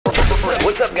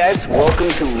What's up, guys? Welcome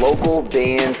to local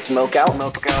band Smokeout.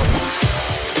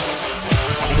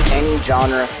 Any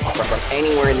genre from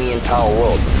anywhere in the entire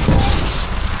world.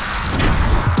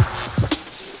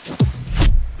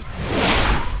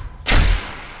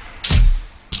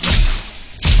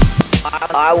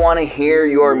 I want to hear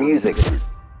your music.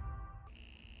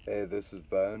 Hey, this is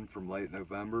Ben from late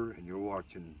November, and you're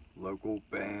watching local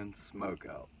band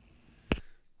Smokeout.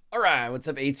 Alright, what's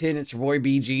up A10? It's your boy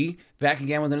BG, back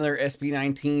again with another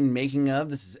SB19 making of.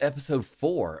 This is episode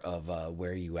 4 of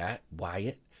Where You At,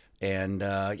 Wyat. And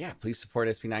yeah, please support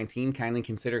SB19. Kindly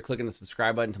consider clicking the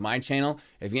subscribe button to my channel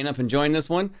if you end up enjoying this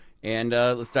one. And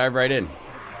let's dive right in.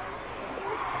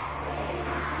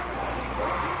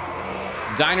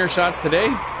 Diner shots today?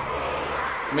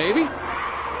 Maybe?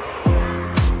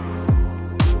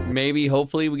 Maybe,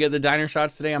 hopefully we get the diner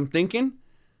shots today, I'm thinking,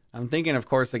 of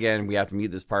course, again, we have to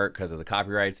mute this part because of the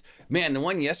copyrights. Man, the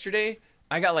one yesterday,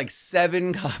 I got like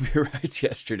 7 copyrights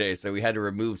yesterday, so we had to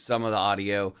remove some of the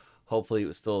audio. Hopefully it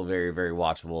was still very, very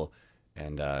watchable,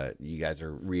 and you guys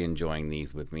are re-enjoying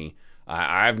these with me.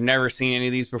 I've never seen any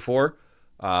of these before,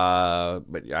 but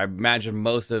I imagine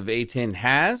most of A10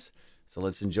 has, so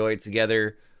let's enjoy it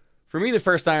together. For me, the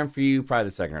first time. For you, probably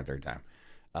the second or third time.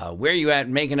 Where You At,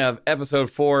 making of episode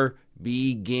 4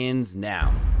 begins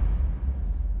now.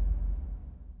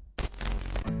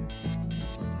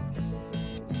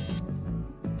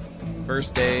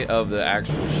 First day of the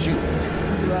actual shoot.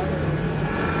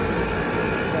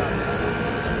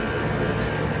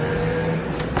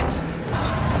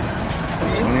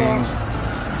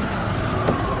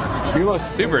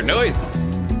 Super noisy.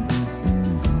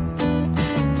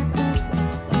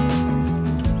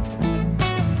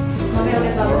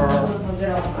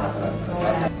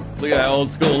 Look at that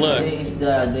old school look. Today is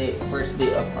the first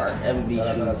day of our MV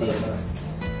shooting.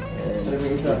 And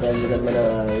dahil naman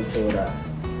ang itsura.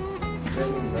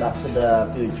 Back to the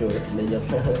future. Medyo,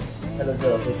 ano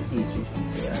to, 50s.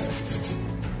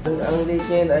 Ang date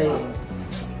ngayon ay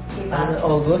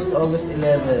August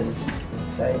 11.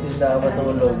 Excited na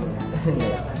matulog.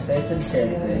 Excited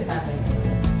syempre.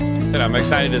 Said I'm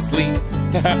excited to sleep.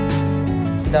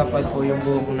 Dapat po yung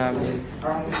buhok namin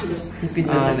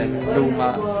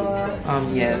luma.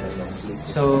 Yes.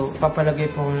 So, papalagay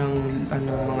po ko ng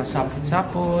mga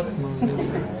sapot-sapot, mga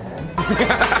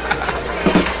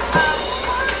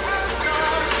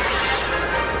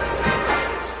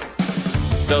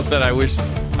Still said I wish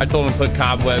I told him to put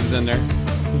cobwebs in there.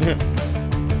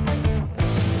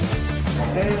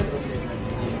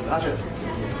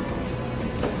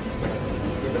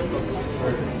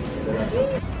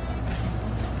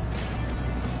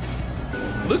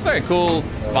 Looks like a cool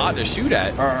spot to shoot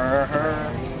at.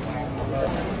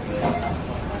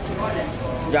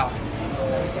 Yo!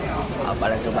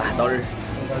 Parang kabahatol.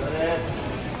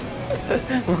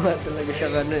 Mga talaga siya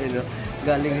no?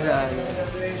 Galing sa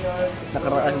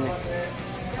nakaraan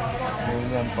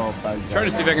Trying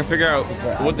to see if I can figure out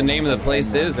what the name of the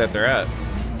place is that they're at.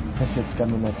 Sa shoot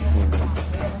kami natutulog.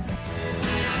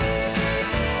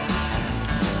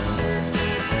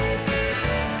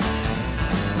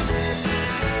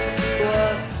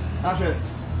 Action!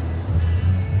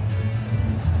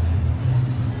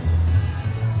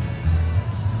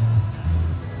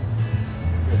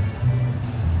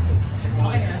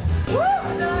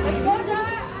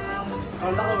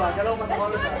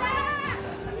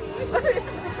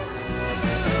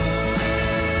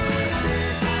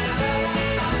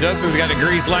 Justin's got a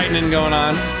grease lightning going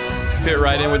on. Fit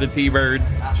right in with the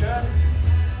T-Birds.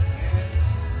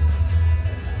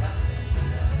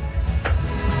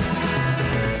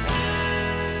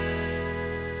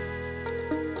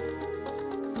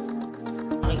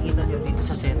 makikita nyo dito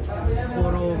sa set.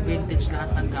 Puro vintage lahat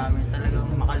ng gamit. Talagang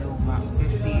makaluma.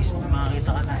 50s,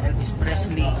 makikita ka na Elvis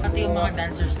Presley. Pati yung mga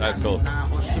dancers na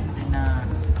costume din na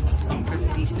pang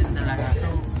 50s din talaga. So,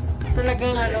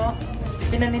 talagang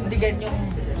pinanindigan yung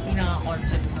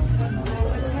pinaka-concept ng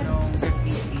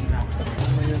 50s era.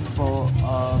 Ngayon po,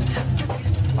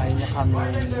 pahinga kami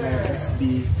ng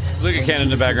SB. Look at Ken in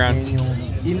the background. Yung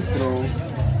intro,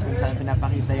 kung saan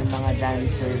pinapakita yung mga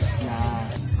dancers na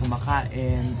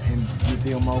kumakain, and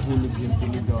dito yung mahuhulog yung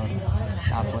tinidor.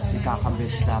 Tapos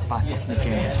ikakabit sa pasok ni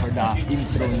Ken for the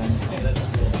intro ng song.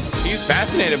 He's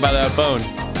fascinated by that phone.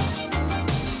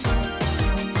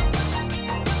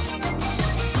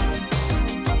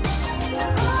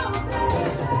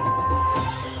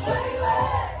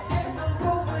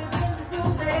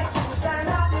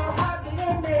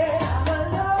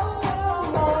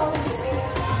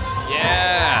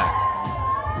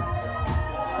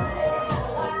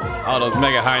 Oh, those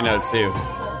mega high notes too.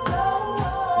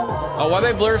 Oh, why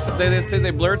they blur? They say they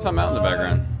blurred something out in the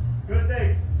background. Good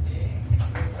thing.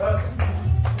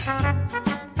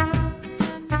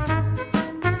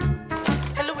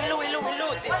 Hello.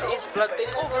 This is Vlog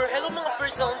Takeover. Hello mga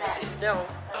person, this is Del.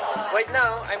 Right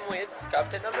now, I'm with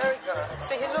Captain America.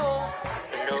 Say hello.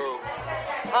 Hello.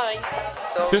 Hi.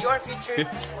 So, you are featured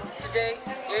today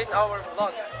in our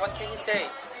vlog. What can you say?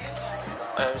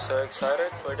 I'm so excited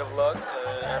for the vlog.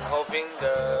 I'm hoping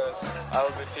that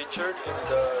I'll be featured in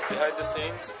the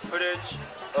behind-the-scenes footage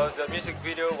of the music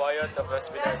video Wyat of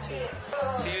SB19.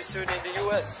 See you soon in the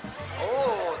US.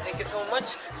 Oh, thank you so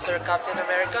much, Sir Captain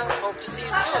America. Hope to see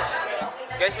you soon.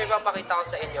 Guys, may papakita ko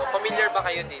sa inyo. Familiar ba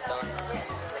kayo dito?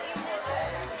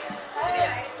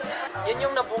 Yan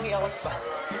yung nabungi ako ba?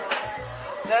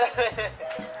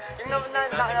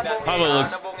 Pablo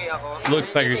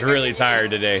looks like he's really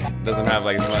tired today. Doesn't have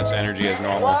like as much energy as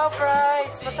normal. Wow,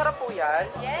 fries! Masarap po yan?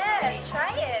 Yes,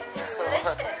 try it. It's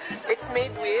delicious. It's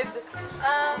made with?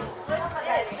 What's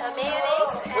this?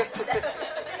 Mayonnaise?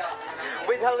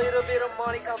 With a little bit of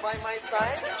Monica by my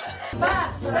side?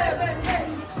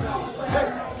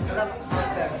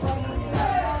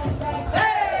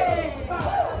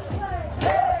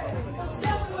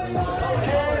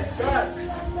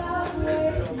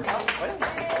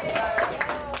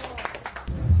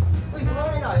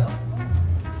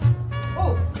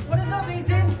 Oh, what is up,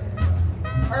 Aiden?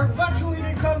 Our virtual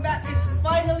unit combat is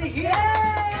finally here!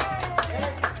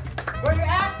 Yes. Where you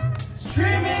at?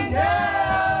 Streaming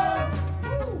now!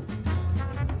 Woo.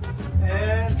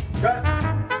 And cut.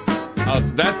 Oh,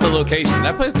 so that's the location.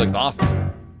 That place looks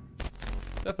awesome.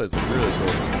 That place looks really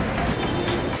cool.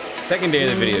 Second day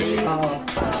of the video shoot.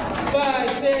 5,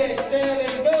 6,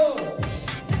 7, go!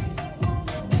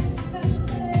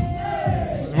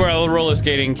 This is where roller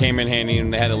skating came in handy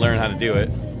and they had to learn how to do it.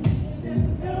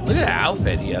 Look at the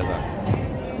outfit he has on.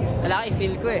 Wala ka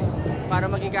i-feel ko eh. Para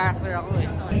maging character ako eh.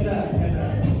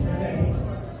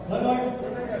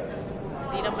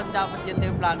 Hindi naman dapat ganito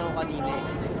yung plano ko kanina eh.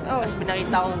 Mas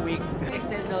pinakita akong wig.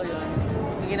 Excel daw yun.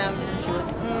 Yung ginamit sa shoot.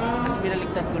 Mas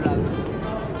binaligtad ko lang.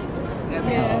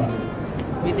 Ganito.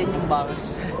 Bitin yung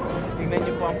bangs. Tingnan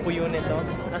niyo po ang puyo nito.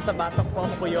 Nasa batok po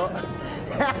ang puyo.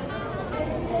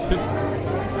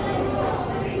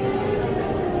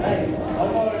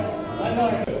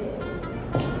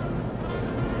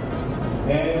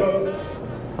 And go.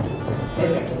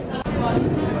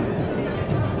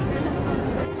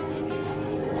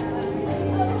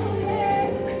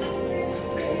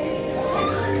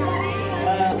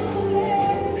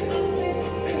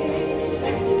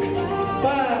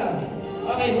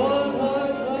 Okay, hold.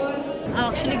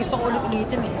 Actually, gusto ko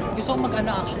ulit-ulitin eh. Gusto ko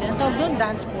mag-ano actually. Ang tawag doon,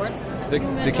 dance sport.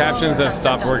 The captions have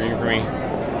stopped working for me.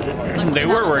 They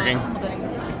were working.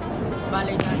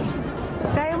 Ballet dance.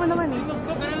 Kaya mo naman eh.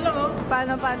 Ganun lang oh.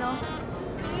 Paano?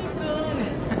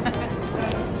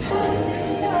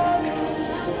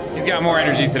 He's got more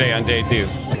energy today on day 2.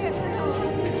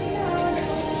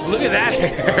 Look at that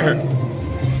hair.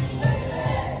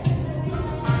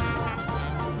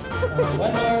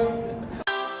 One more.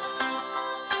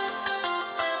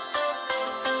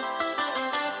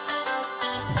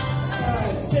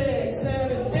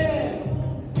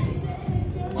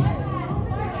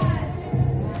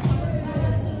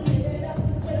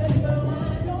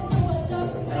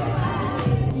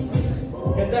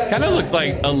 Kind of looks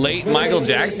like a late Michael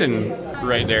Jackson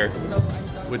right there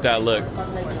with that look.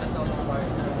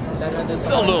 Just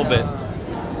a little bit.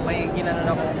 May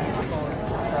ginanon ako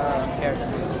sa hair.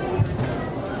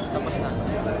 Tapos na.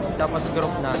 Tapos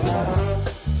group na.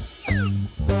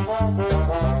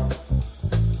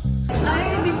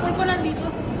 Ay, dimple ko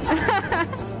nandito.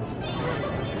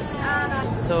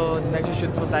 So,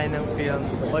 nag-shoot po tayo ng film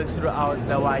all throughout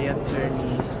the Wyat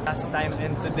journey. Last time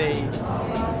and today,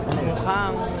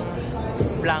 mukhang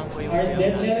blanco yung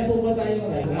film.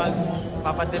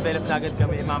 Magpapadevelop na agad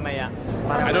kami mamaya.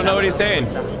 I don't know what he's saying.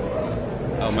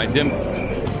 Oh, my dim.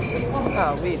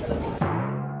 Wait.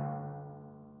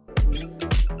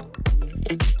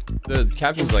 The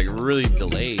caption's like really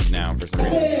delayed now for some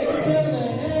reason.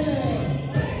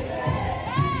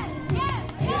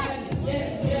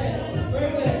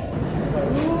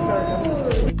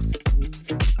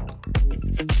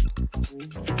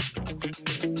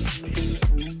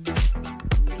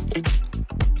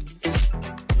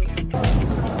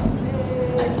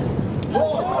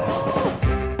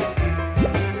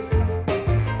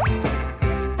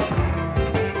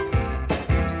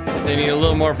 They need a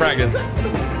little more practice on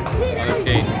the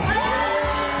skates.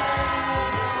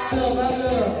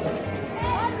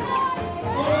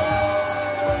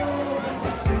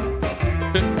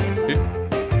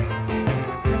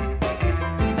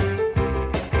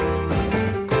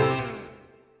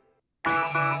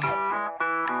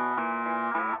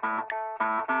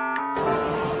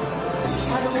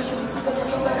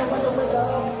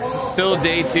 still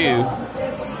day 2,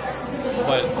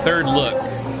 but third look.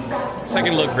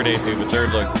 Second look for day 2, but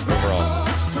third look overall.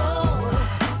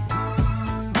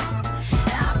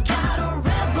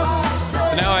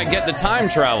 So now I get the time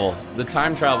travel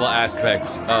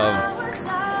aspect of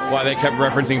why they kept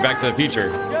referencing Back to the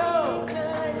Future.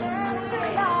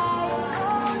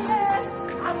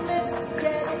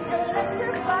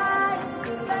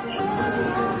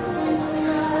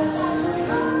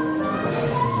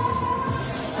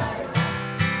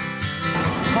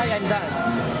 Hi, I'm Dan.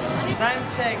 Time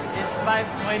check, it's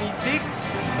 5:26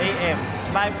 a.m.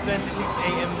 5:26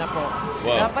 a.m. na po.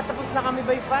 Wow. Dapat tapos na kami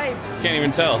by 5. Can't even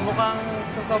tell. Mukhang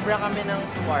sasobra kami ng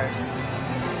 2 hours.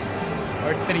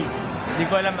 Or 3. Hindi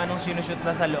ko alam anong sinushoot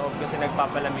na sa loob kasi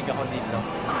nagpapalamig ako dito.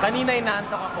 Kanina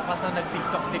inaantok ako kasi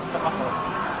nag-tiktok ako.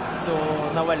 So,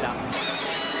 nawala.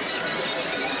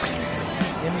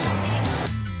 Yan lang.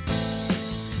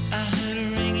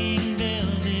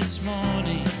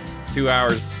 2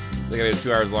 hours. They gotta get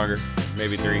 2 hours longer,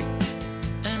 maybe 3.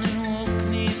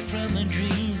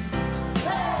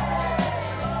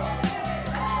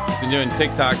 He's been doing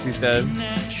TikToks, he said.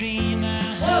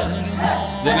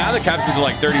 Now the captions are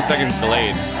like 30 seconds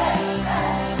delayed.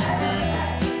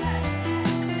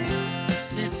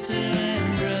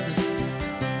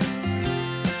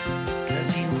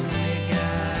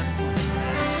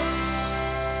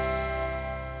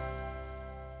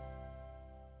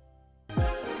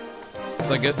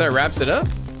 So I guess that wraps it up.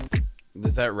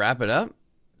 Does that wrap it up?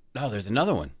 No, there's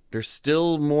another one. There's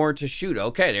still more to shoot.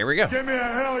 Okay, there we go. Give me a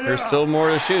hell yeah. There's still more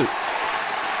to shoot.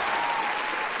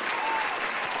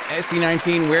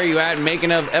 SB19, where you at?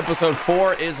 Making of episode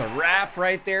 4 is a wrap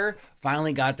right there.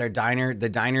 Finally got the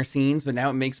diner scenes, but now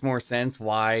it makes more sense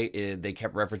why they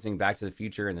kept referencing Back to the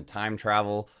Future and the time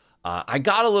travel. I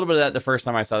got a little bit of that the first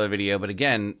time I saw the video, but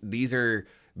again, these are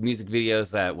music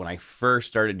videos that when I first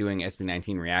started doing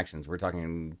SB19 reactions, we're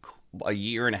talking a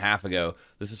year and a half ago.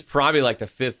 This is probably like the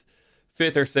fifth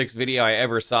or sixth video I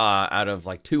ever saw out of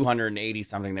like 280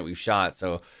 something that we've shot.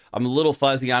 So I'm a little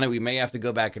fuzzy on it. We may have to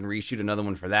go back and reshoot another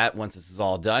one for that once this is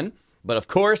all done. But of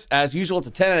course, as usual, it's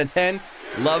a 10 out of 10.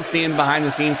 Love seeing behind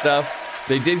the scenes stuff.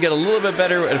 They did get a little bit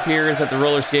better, it appears, at the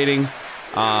roller skating.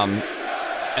 And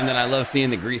then I love seeing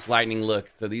the grease lightning look.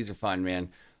 So these are fun, man.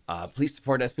 Please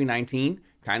support SB19.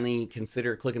 Kindly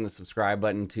consider clicking the subscribe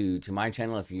button to my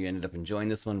channel if you ended up enjoying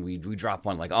this one. We drop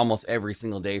one like almost every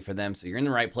single day for them, so you're in the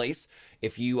right place.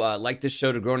 If you like this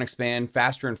show to grow and expand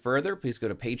faster and further, please go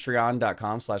to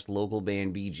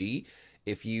patreon.com/localbandbg.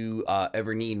 If you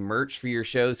ever need merch for your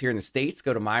shows here in the States,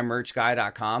 go to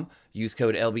mymerchguy.com. Use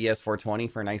code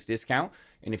LBS420 for a nice discount.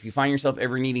 And if you find yourself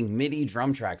ever needing MIDI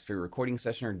drum tracks for your recording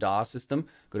session or DAW system,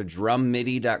 go to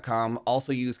drummidi.com.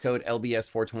 Also use code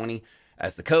LBS420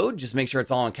 as the code. Just make sure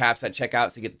it's all in caps at checkout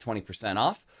so you get the 20%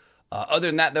 off. Other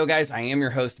than that, though, guys, I am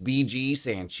your host, BG,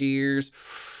 saying cheers.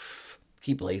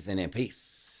 Keep blazing and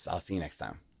peace. I'll see you next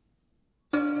time.